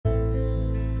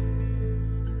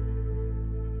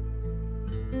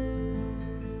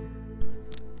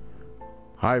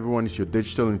Hi everyone, it's your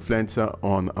digital influencer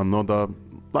on another,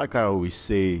 like I always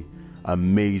say,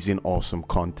 amazing, awesome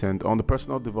content on the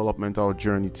personal developmental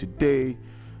journey. Today,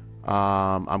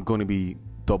 I'm going to be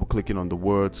double clicking on the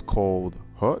words called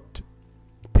hurt,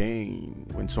 pain.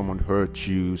 When someone hurts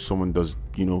you, someone does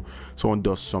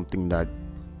something that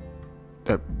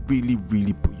really,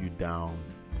 really put you down,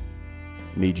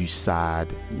 made you sad,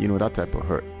 that type of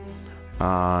hurt.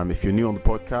 If you're new on the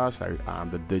podcast,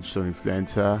 I'm the digital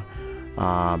influencer.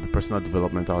 The personal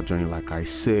developmental journey, like I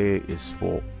say, is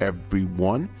for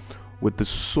everyone with the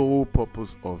sole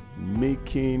purpose of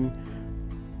making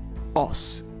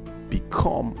us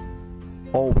become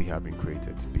all we have been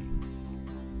created to be.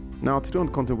 Now, today on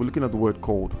the content, we're looking at the word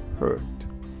called hurt.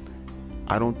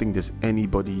 I don't think there's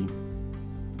anybody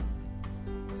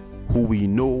who we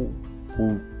know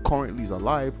who currently is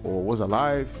alive or was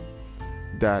alive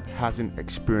that hasn't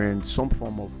experienced some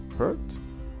form of hurt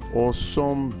or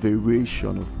some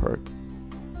variation of hurt.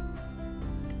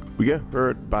 We get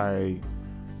hurt by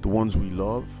the ones we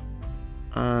love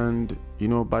and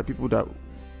by people that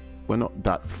we're not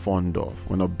that fond of,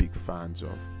 we're not big fans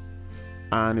of.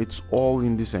 And it's all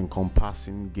in this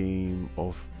encompassing game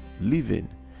of living,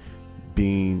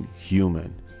 being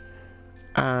human.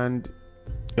 And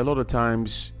a lot of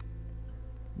times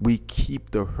we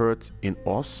keep the hurt in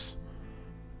us,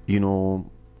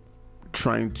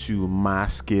 trying to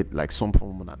mask it like some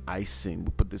form of an icing.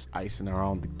 We put this icing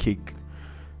around the cake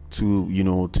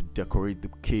to decorate the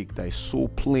cake that is so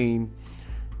plain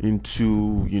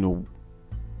into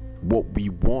what we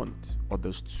want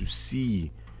others to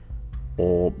see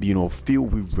or feel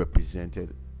we've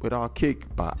represented with our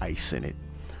cake by icing it.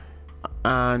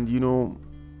 And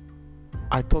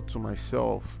I thought to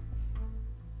myself,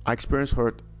 I experienced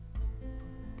hurt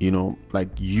like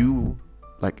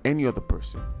any other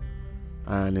person.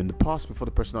 And in the past, before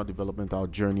the personal developmental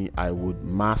journey, I would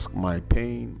mask my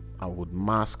pain, I would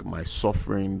mask my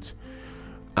sufferings,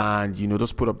 and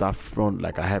just put up that front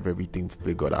like I have everything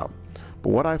figured out.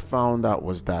 But what I found out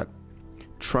was that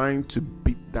trying to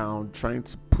beat down, trying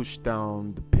to push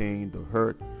down the pain, the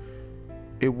hurt,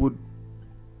 it would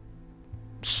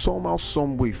somehow,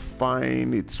 some way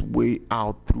find its way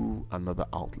out through another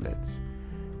outlet.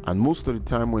 And most of the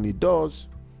time when it does,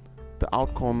 the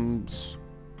outcomes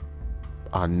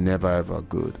are never ever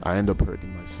good. I end up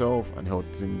hurting myself and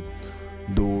hurting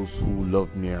those who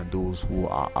love me and those who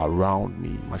are around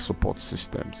me, my support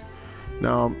systems.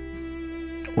 Now,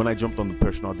 when I jumped on the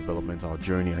personal developmental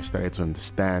journey, I started to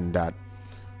understand that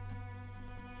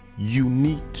you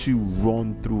need to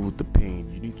run through the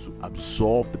pain. You need to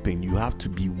absorb the pain. You have to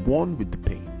be one with the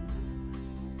pain.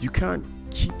 You can't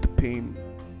keep the pain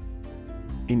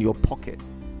in your pocket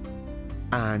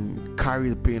and carry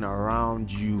the pain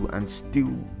around you and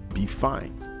still be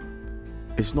fine.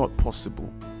 It's not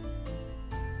possible.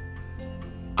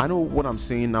 I know what I'm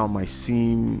saying now might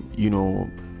seem,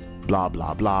 blah,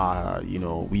 blah, blah,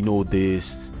 we know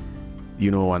this,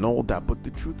 and all that. But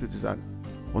the truth is that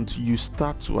until you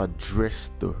start to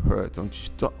address the hurt,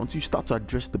 until you start to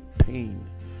address the pain,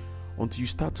 until you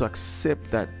start to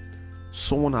accept that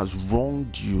someone has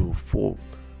wronged you for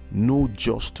no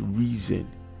just reason,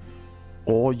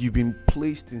 or you've been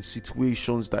placed in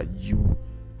situations that you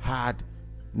had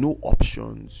no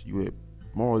options, you were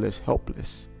more or less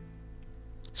helpless.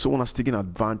 Someone has taken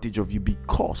advantage of you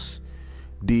because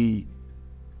they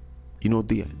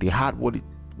had what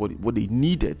they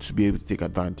needed to be able to take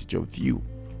advantage of you.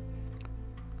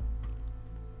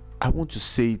 I want to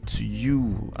say to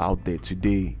you out there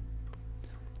today,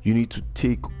 you need to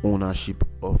take ownership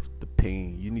of the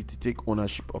pain. You need to take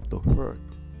ownership of the hurt.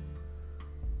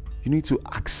 You need to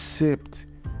accept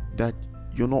that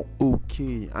you're not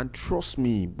okay. And trust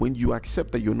me, when you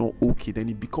accept that you're not okay, then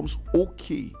it becomes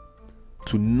okay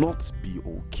to not be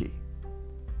okay.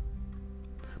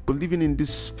 But living in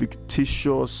this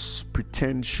fictitious,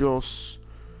 pretentious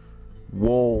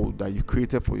world that you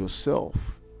created for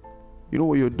yourself, you know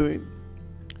what you're doing?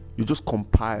 You're just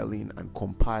compiling and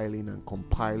compiling and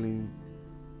compiling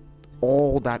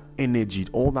all that energy,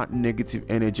 all that negative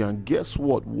energy. And guess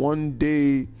what? One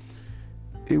day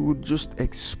it would just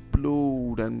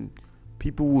explode and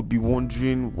people would be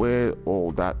wondering where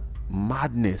all that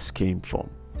madness came from.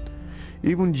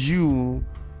 Even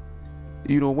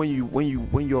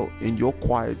when you're in your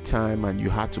quiet time and you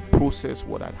had to process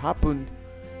what had happened,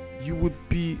 you would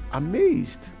be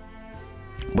amazed.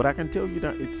 But I can tell you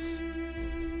that it's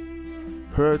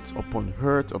hurt upon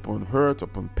hurt upon hurt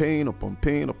upon pain upon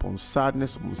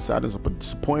sadness upon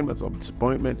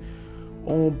disappointment,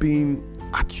 all being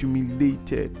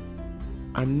accumulated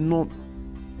and not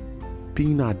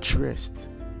being addressed.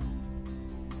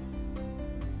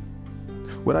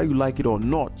 Whether you like it or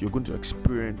not, you're going to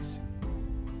experience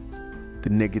the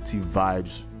negative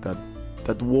vibes that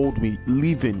the world we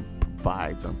live in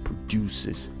provides and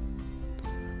produces.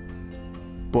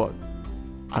 But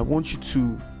I want you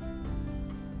to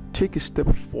take a step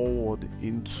forward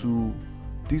into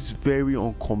this very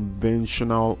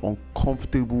unconventional,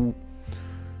 uncomfortable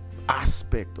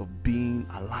aspect of being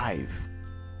alive,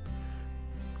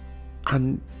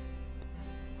 and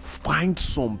find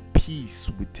some peace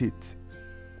with it.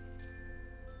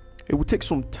 It will take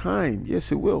some time,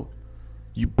 yes, it will.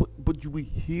 But you will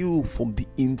heal from the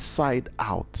inside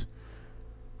out.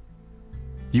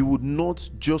 You would not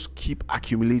just keep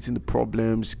accumulating the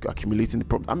problems.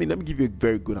 I mean, let me give you a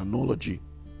very good analogy.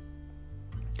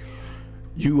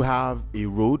 You have a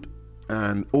road,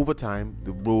 and over time,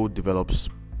 the road develops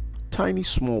tiny,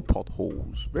 small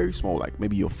potholes, very small, like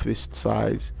maybe your fist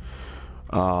size,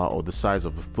 or the size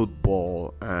of a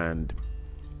football. And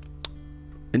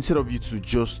instead of you to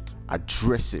just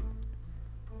address it,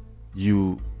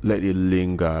 you let it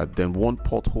linger. Then one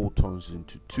pothole turns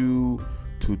into two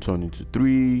turn into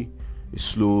three. It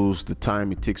slows the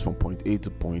time it takes from point A to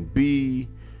point B.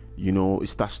 It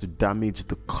starts to damage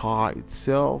the car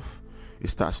itself. It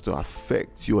starts to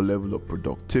affect your level of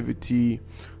productivity.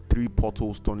 3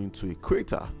 potholes turn into a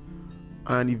crater.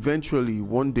 And eventually,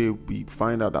 one day, we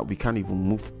find out that we can't even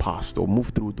move past or move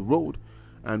through the road,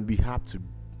 and we have to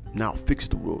now fix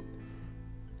the road.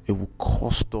 It will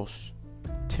cost us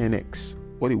 10x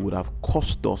what it would have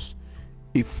cost us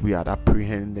if we had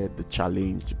apprehended the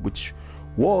challenge, which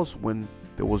was when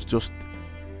there was just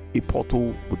a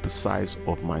pothole with the size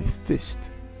of my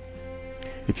fist.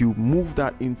 If you move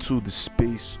that into the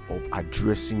space of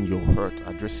addressing your hurt,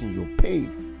 addressing your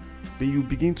pain, then you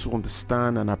begin to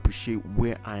understand and appreciate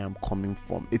where I am coming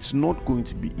from. It's not going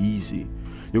to be easy.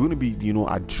 You're going to be,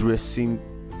 addressing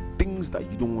things that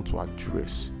you don't want to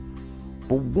address.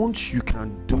 But once you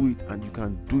can do it, and you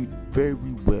can do it very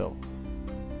well,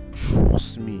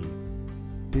 trust me,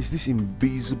 there's this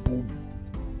invisible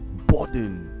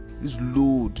burden, this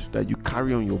load that you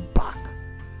carry on your back.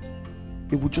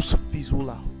 It will just fizzle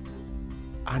out,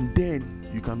 and then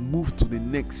you can move to the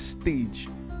next stage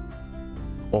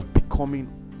of becoming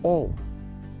all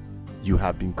you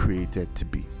have been created to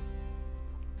be.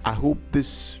 I hope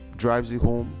this drives it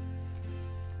home.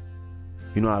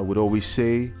 I would always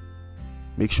say,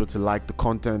 make sure to like the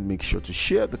content, make sure to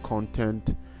share the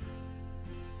content,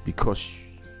 because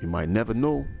you might never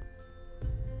know,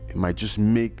 it might just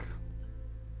make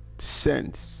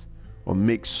sense or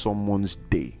make someone's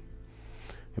day.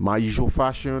 In my usual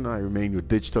fashion, I remain your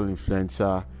digital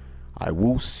influencer. I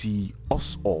will see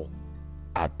us all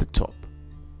at the top.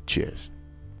 Cheers.